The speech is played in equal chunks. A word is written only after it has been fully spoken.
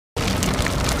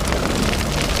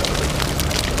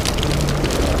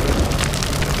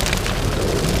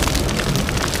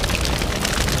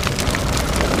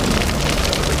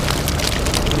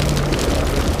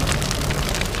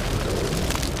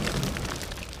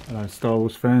Hello Star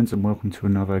Wars fans, and welcome to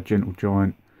another Gentle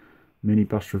Giant mini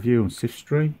bus review on Sith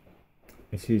Stream.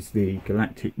 This is the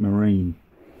Galactic Marine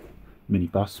mini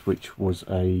bus, which was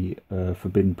a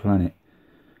Forbidden Planet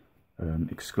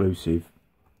exclusive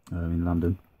in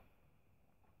London.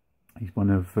 He's one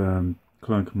of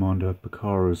Clone Commander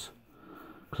Bakara's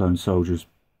clone soldiers.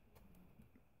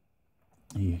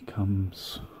 Here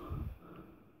comes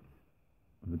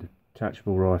with a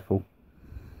detachable rifle,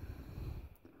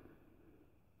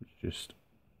 which just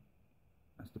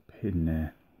has the pin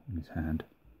there in his hand.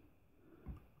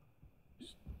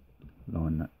 Just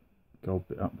line that gold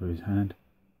bit up with his hand,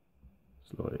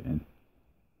 slide it in.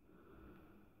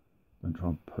 Don't try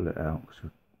and pull it out because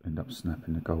you'll end up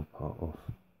snapping the gold part off.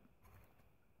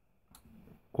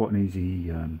 Quite an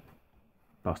easy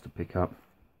bus to pick up,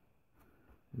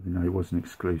 even though it wasn't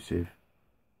exclusive.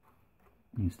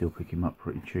 You can still pick him up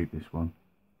pretty cheap, this one.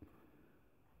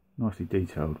 Nicely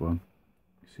detailed one.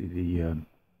 You see the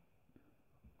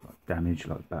like damage,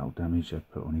 like battle damage they've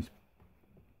put on his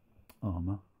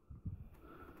armour.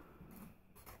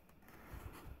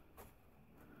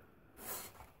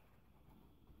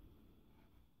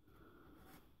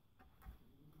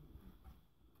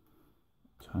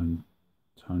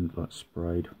 Toned like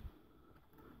sprayed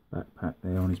backpack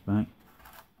there on his back.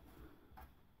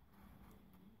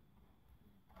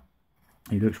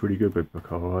 He looks really good with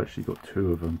Bakara. I actually got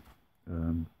two of them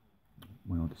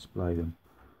when I display them.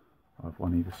 I have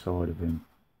one either side of him.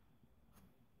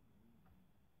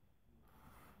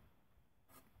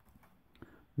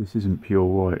 This isn't pure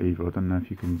white either. I don't know if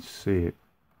you can see it,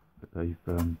 but they've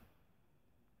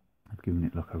given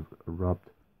it like a rubbed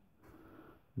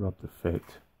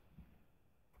effect.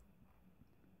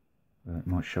 It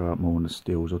might show up more on the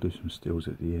stills. I'll do some stills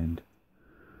at the end.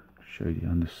 Show you the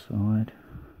underside.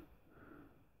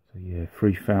 So yeah,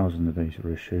 3,000 of these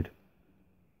are issued.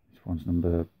 This one's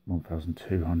number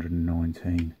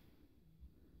 1219.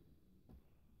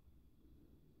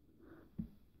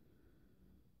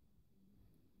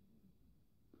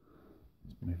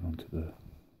 Let's move on to the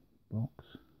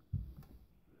box.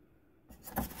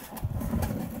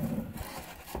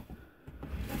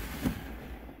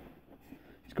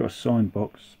 It's got a signed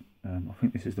box. I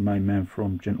think this is the main man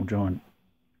from Gentle Giant.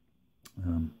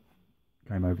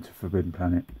 Came over to Forbidden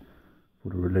Planet for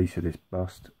the release of this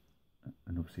bust,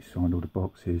 and obviously signed all the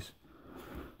boxes.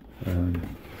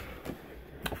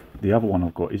 The other one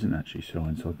I've got isn't actually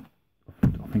signed, so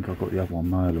I think I've got the other one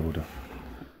mail order.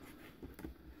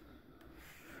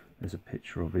 There's a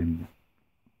picture of him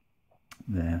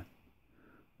there.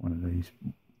 One of these.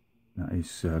 That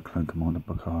is Clone Commander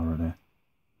Bakara there.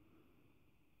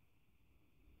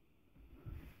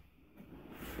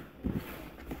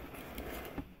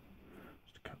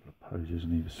 Poses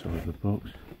on either side of the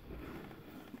box.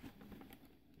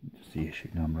 Just the issue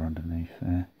number underneath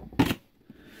there.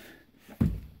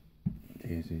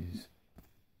 Here's his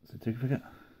certificate.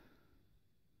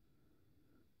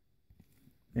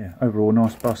 Yeah, overall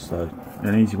nice bus though.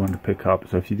 An easy one to pick up.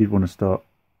 So if you did want to start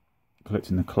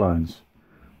collecting the clones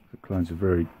are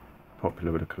very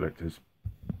popular with the collectors.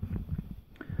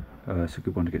 It's a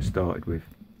good one to get started with.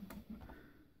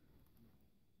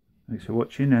 Thanks for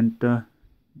watching, and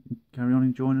carry on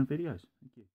enjoying the videos.